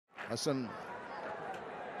Hasan,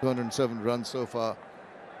 207 runs so far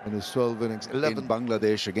in his 12 innings. 11 in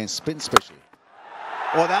Bangladesh against spin special.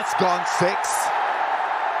 Oh, that's gone 6.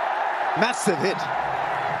 Massive hit.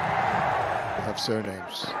 They have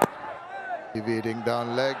surnames. Deviating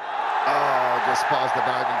down leg. Oh, just past the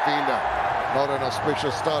diving fielder. Not an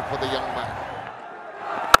auspicious start for the young man.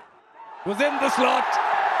 Was in the slot.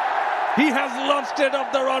 He has launched it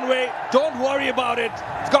up the runway. Don't worry about it.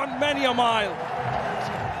 It's gone many a mile.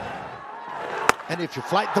 And if you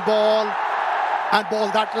flight the ball and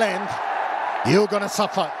ball that length, you're going to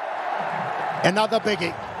suffer. Another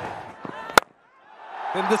biggie.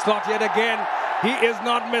 In the slot yet again. He is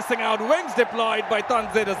not missing out. Wings deployed by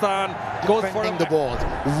Tanzid Hasan. Goes for the ball.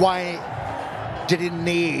 Why did he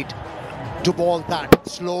need to ball that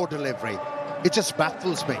slow delivery? It just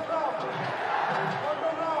baffles me.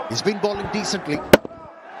 He's been bowling decently.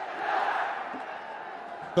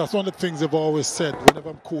 That's one of the things I've always said whenever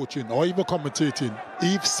I'm coaching or even commentating.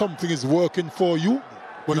 If something is working for you,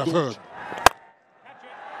 what I've heard.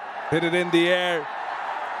 Hit it in the air.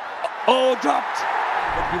 Oh, dropped.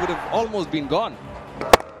 But he would have almost been gone.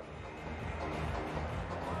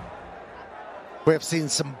 We have seen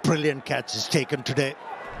some brilliant catches taken today.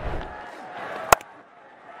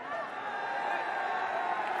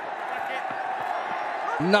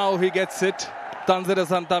 Now he gets it. Tanzid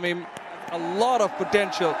Hasan Tamim, a lot of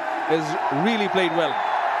potential, is really played well.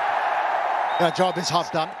 Their job is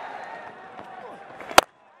half done.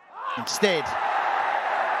 Instead,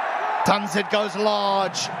 Tanzid goes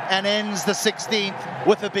large and ends the 16th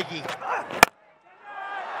with a biggie.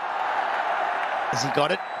 Has he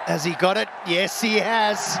got it? Has he got it? Yes, he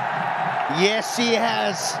has. Yes, he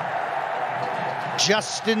has.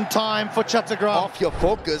 Just in time for Chattogram. Off your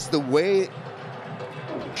focus, the way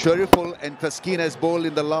Shorturl and Taskeen has bowled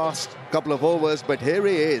in the last couple of overs, but here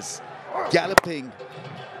he is, galloping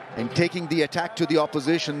and taking the attack to the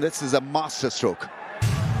opposition. This is a master stroke.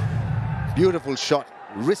 Beautiful shot,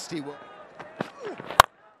 wristy work.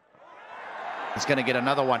 He's going to get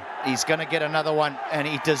another one. He's going to get another one, and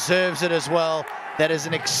he deserves it as well. That is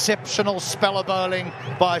an exceptional spell of bowling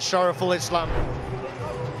by Shorturl Islam.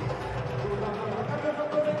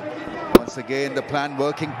 Once again, the plan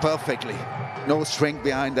working perfectly. No strength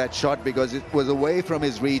behind that shot because it was away from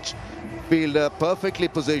his reach. Fielder perfectly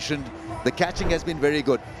positioned. The catching has been very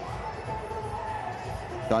good.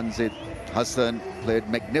 Tanzid Hasan played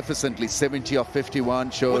magnificently. 70 of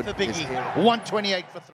 51 showed. With the biggie, 128 for 3.